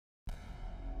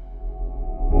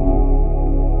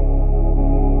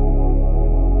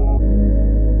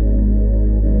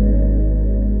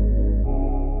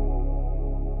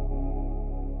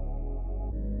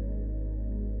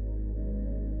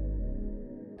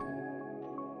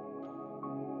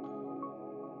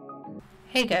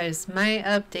Hey guys, my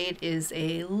update is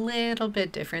a little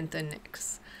bit different than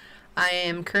Nick's. I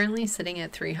am currently sitting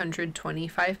at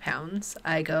 325 pounds.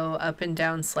 I go up and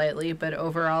down slightly, but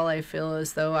overall I feel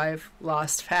as though I've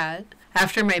lost fat.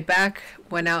 After my back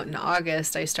went out in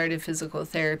August, I started physical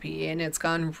therapy, and it's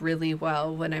gone really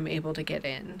well when I'm able to get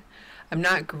in. I'm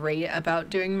not great about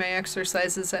doing my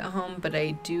exercises at home, but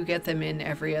I do get them in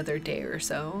every other day or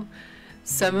so.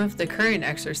 Some of the current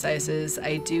exercises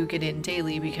I do get in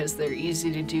daily because they're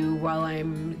easy to do while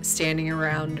I'm standing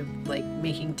around, like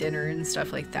making dinner and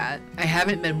stuff like that. I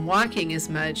haven't been walking as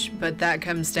much, but that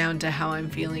comes down to how I'm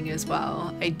feeling as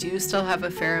well. I do still have a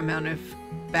fair amount of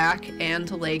back and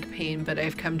leg pain, but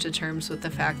I've come to terms with the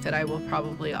fact that I will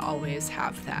probably always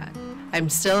have that. I'm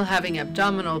still having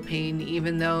abdominal pain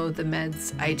even though the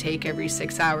meds I take every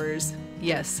 6 hours.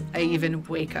 Yes, I even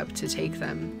wake up to take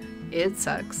them. It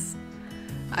sucks.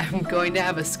 I'm going to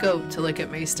have a scope to look at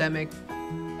my stomach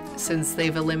since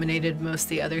they've eliminated most of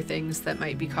the other things that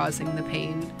might be causing the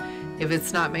pain. If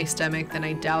it's not my stomach, then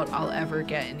I doubt I'll ever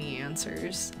get any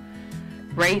answers.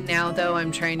 Right now, though,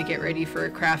 I'm trying to get ready for a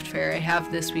craft fair I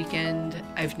have this weekend.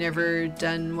 I've never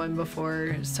done one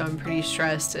before, so I'm pretty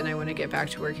stressed and I want to get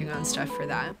back to working on stuff for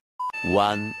that.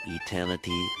 One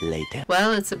eternity later.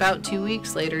 Well, it's about 2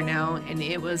 weeks later now, and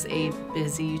it was a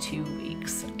busy 2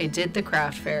 weeks. I did the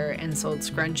craft fair and sold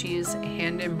scrunchies,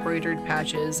 hand-embroidered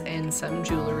patches, and some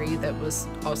jewelry that was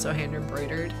also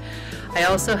hand-embroidered. I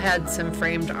also had some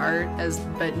framed art,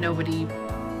 but nobody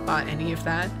bought any of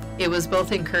that. It was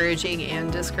both encouraging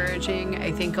and discouraging.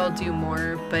 I think I'll do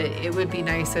more, but it would be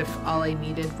nice if all I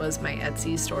needed was my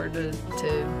Etsy store to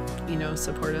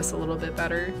support us a little bit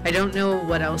better. I don't know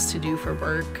what else to do for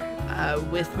work.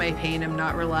 With my pain, I'm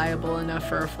not reliable enough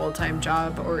for a full-time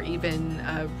job or even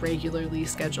a regularly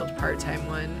scheduled part-time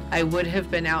one. I would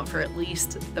have been out for at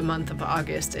least the month of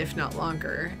August, if not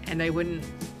longer, and I wouldn't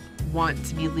want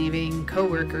to be leaving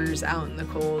coworkers out in the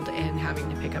cold and having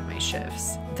to pick up my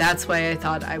shifts. That's why I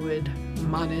thought I would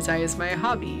monetize my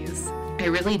hobbies. I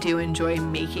really do enjoy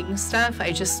making stuff.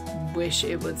 I just wish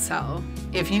it would sell.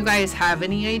 If you guys have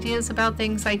any ideas about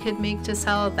things I could make to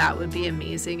sell, that would be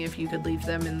amazing if you could leave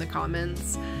them in the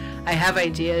comments. I have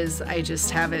ideas, I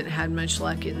just haven't had much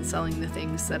luck in selling the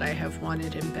things that I have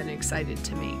wanted and been excited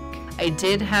to make. I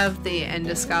did have the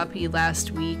endoscopy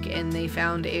last week and they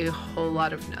found a whole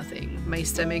lot of nothing. My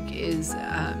stomach is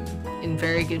in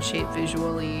very good shape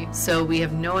visually, so we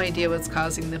have no idea what's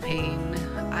causing the pain.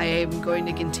 I am going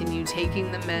to continue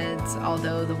taking the meds,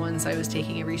 although the ones I was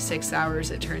taking every 6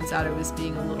 hours, it turns out I was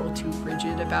being a little too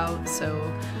rigid about, so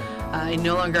I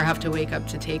no longer have to wake up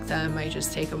to take them. I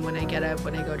just take them when I get up,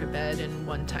 when I go to bed, and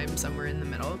one time somewhere in the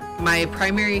middle. My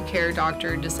primary care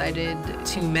doctor decided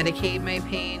to medicate my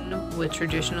pain with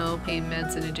traditional pain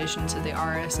meds in addition to the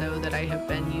RSO that I have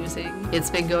been using. It's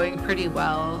been going pretty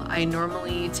well. I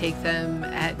normally take them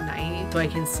at night so I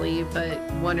can sleep, but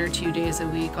 1 or 2 days a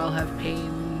week I'll have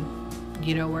pain,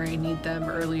 where I need them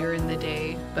earlier in the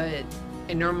day, but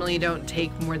I normally don't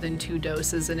take more than 2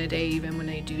 doses in a day, even when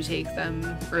I do take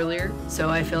them earlier. So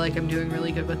I feel like I'm doing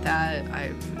really good with that.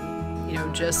 I'm,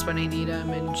 just when I need them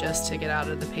and just to get out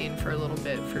of the pain for a little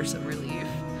bit for some relief.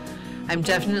 I'm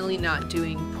definitely not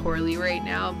doing poorly right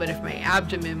now, but if my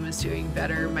abdomen was doing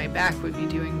better, my back would be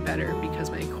doing better because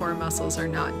my core muscles are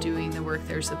not doing the work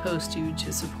they're supposed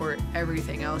to support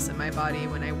everything else in my body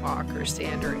when I walk or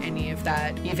stand or any of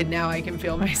that. Even now I can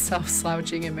feel myself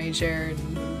slouching in my chair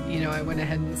and I went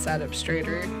ahead and sat up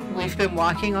straighter. We've been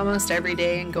walking almost every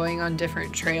day and going on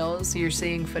different trails. You're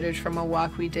seeing footage from a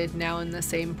walk we did now in the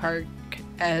same park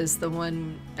as the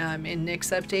one in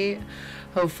Nick's update.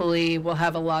 Hopefully we'll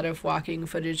have a lot of walking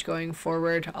footage going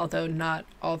forward, although not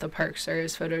all the parks are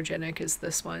as photogenic as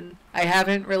this one. I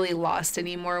haven't really lost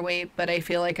any more weight, but I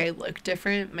feel like I look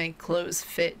different. My clothes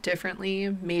fit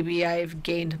differently. Maybe I've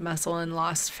gained muscle and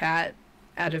lost fat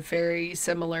at a very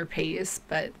similar pace,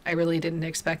 but I really didn't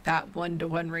expect that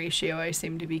 1-to-1 ratio I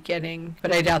seem to be getting,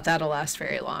 but I doubt that'll last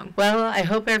very long. Well, I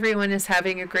hope everyone is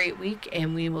having a great week,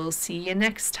 and we will see you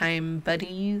next time,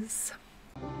 buddies.